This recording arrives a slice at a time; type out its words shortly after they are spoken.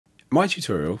My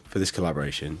tutorial for this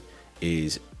collaboration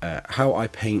is how I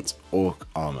paint Ork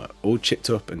Armour, all chipped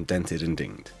up and dented and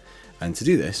dinged. And to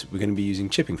do this, we're going to be using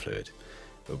chipping fluid,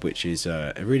 which is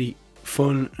a really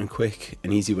fun and quick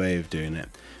and easy way of doing it.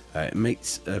 It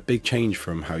makes a big change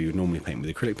from how you would normally paint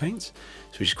with acrylic paints,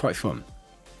 which is quite fun.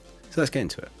 So let's get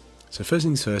into it. So first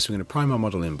things first, we're going to prime our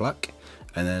model in black,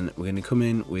 and then we're going to come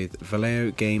in with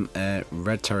Vallejo Game Air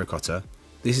Red Terracotta.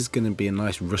 This is going to be a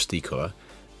nice rusty colour,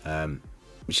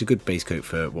 which is a good base coat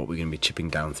for what we're going to be chipping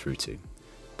down through to.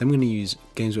 Then we're going to use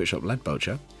Games Workshop Lead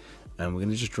Belcher, and we're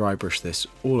going to just dry brush this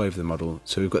all over the model,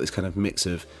 so we've got this kind of mix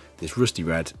of this rusty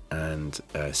red and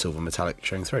silver metallic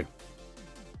showing through.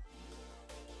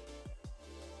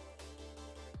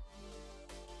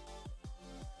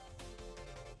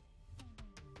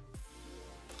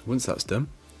 Once that's done,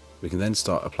 we can then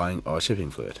start applying our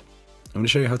chipping fluid. I'm going to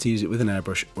show you how to use it with an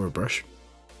airbrush or a brush.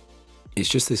 It's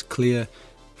just this clear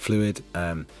fluid.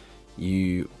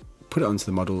 You put it onto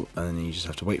the model and then you just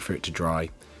have to wait for it to dry.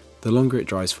 The longer it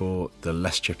dries for, the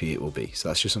less chippy it will be. So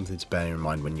that's just something to bear in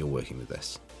mind when you're working with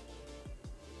this.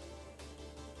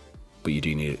 But you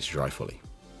do need it to dry fully.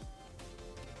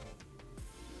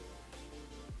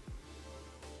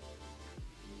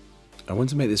 I want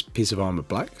to make this piece of armour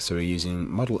black, so we're using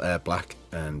Model Air Black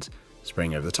and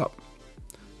spraying over the top.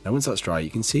 Now once that's dry, you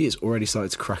can see it's already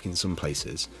started to crack in some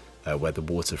places where the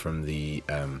water from the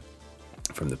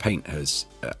paint has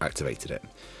activated it.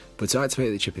 But to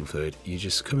activate the chipping fluid, you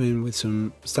just come in with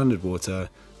some standard water,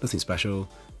 nothing special,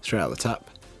 straight out the tap,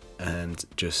 and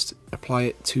just apply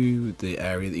it to the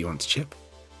area that you want to chip.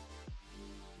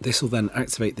 This will then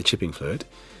activate the chipping fluid,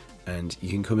 and you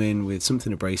can come in with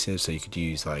something abrasive, so you could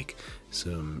use like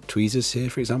some tweezers here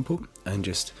for example, and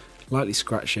just lightly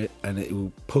scratch it, and it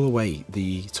will pull away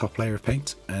the top layer of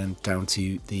paint and down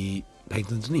to the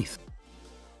paint underneath.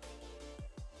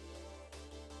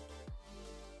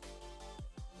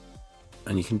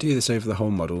 And you can do this over the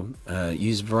whole model,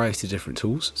 use a variety of different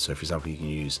tools. So for example, you can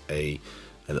use a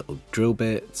little drill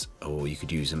bit, or you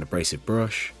could use an abrasive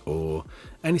brush, or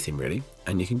anything really,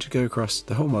 and you can just go across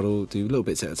the whole model, do little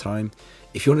bits at a time.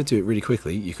 If you want to do it really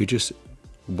quickly, you could just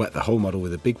wet the whole model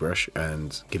with a big brush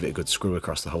and give it a good screw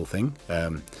across the whole thing.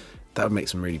 That would make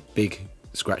some really big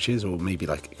scratches, or maybe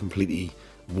like completely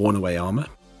worn away armour.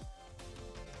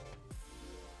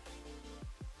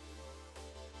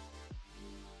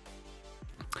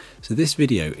 So this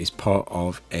video is part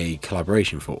of a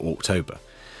collaboration for Orktober.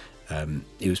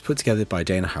 It was put together by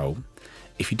Dana Howl.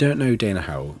 If you don't know Dana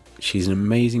Howl, she's an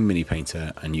amazing mini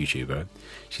painter and YouTuber.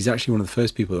 She's actually one of the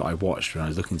first people that I watched when I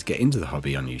was looking to get into the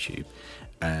hobby on YouTube.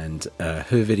 And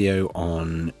her video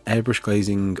on airbrush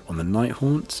glazing on the night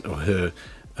haunts, or her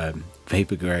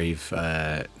vapor grave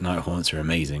night haunts, are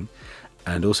amazing.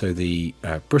 And also the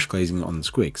brush glazing on the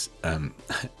squigs.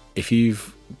 If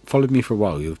you've followed me for a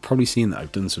while, you've probably seen that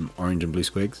I've done some orange and blue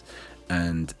squigs,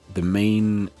 and the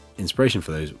main inspiration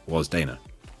for those was Dana.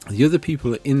 The other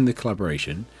people in the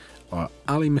collaboration are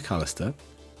Ali McAllister,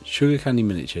 Sugar Candy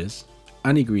Miniatures,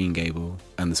 Annie Greengable,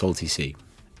 and the Salty Sea,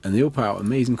 and they all put out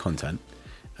amazing content,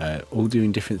 all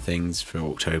doing different things for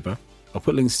Orktober. I'll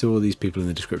put links to all these people in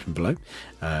the description below,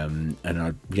 and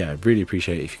I'd really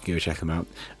appreciate it if you can go check them out.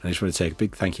 And I just want to take a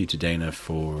big thank you to Dana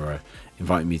for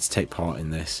inviting me to take part in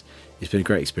this. It's been a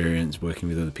great experience working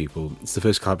with other people. It's the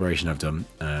first collaboration I've done.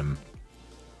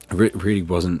 I really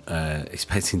wasn't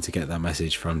expecting to get that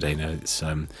message from Dana. It's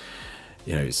you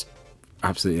know, it's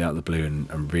absolutely out of the blue,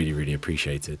 and really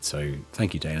appreciated. So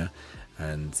thank you, Dana,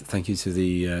 and thank you to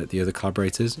the other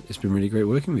collaborators. It's been really great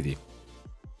working with you.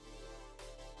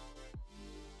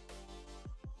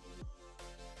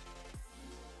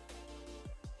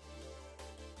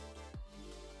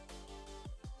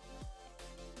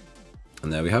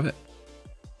 And there we have it.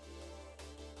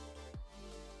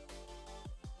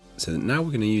 So now we're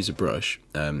going to use a brush.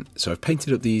 So I've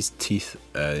painted up these teeth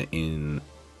in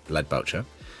Lead Belcher,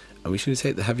 and we're just going to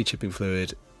take the heavy chipping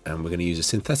fluid, and we're going to use a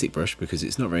synthetic brush because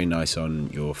it's not very nice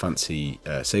on your fancy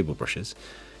sable brushes.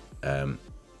 And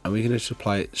we're going to just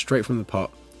apply it straight from the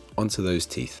pot onto those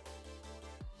teeth.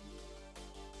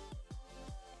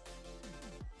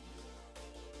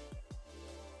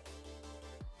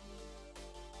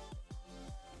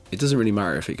 It doesn't really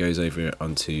matter if it goes over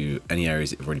onto any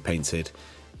areas that you've already painted.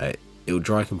 It will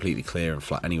dry completely clear and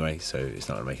flat anyway, so it's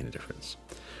not going to make any difference.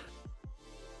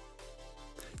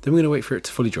 Then we're going to wait for it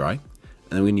to fully dry, and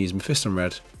then we're going to use Mephiston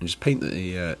Red and just paint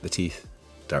the teeth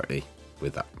directly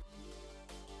with that.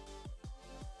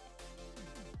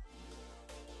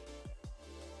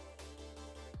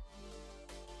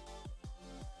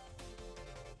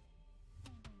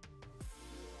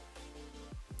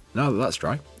 Now that that's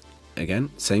dry, again,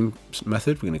 same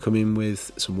method. We're going to come in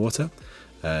with some water.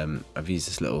 I've used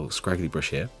this little scraggly brush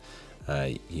here.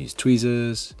 You can use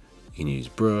tweezers, you can use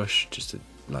brush just to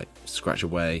like scratch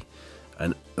away,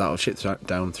 and that'll chip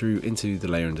down through into the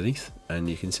layer underneath, and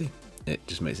you can see it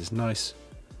just makes this nice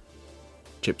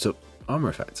chipped up armour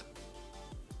effect.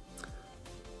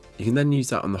 You can then use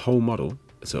that on the whole model,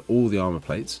 so all the armour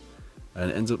plates,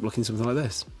 and it ends up looking something like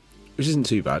this, which isn't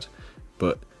too bad.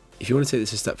 But if you want to take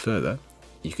this a step further,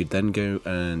 you could then go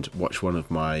and watch one of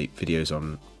my videos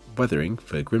on weathering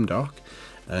for grimdark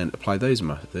and apply those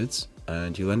methods,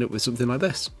 and you'll end up with something like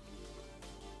this.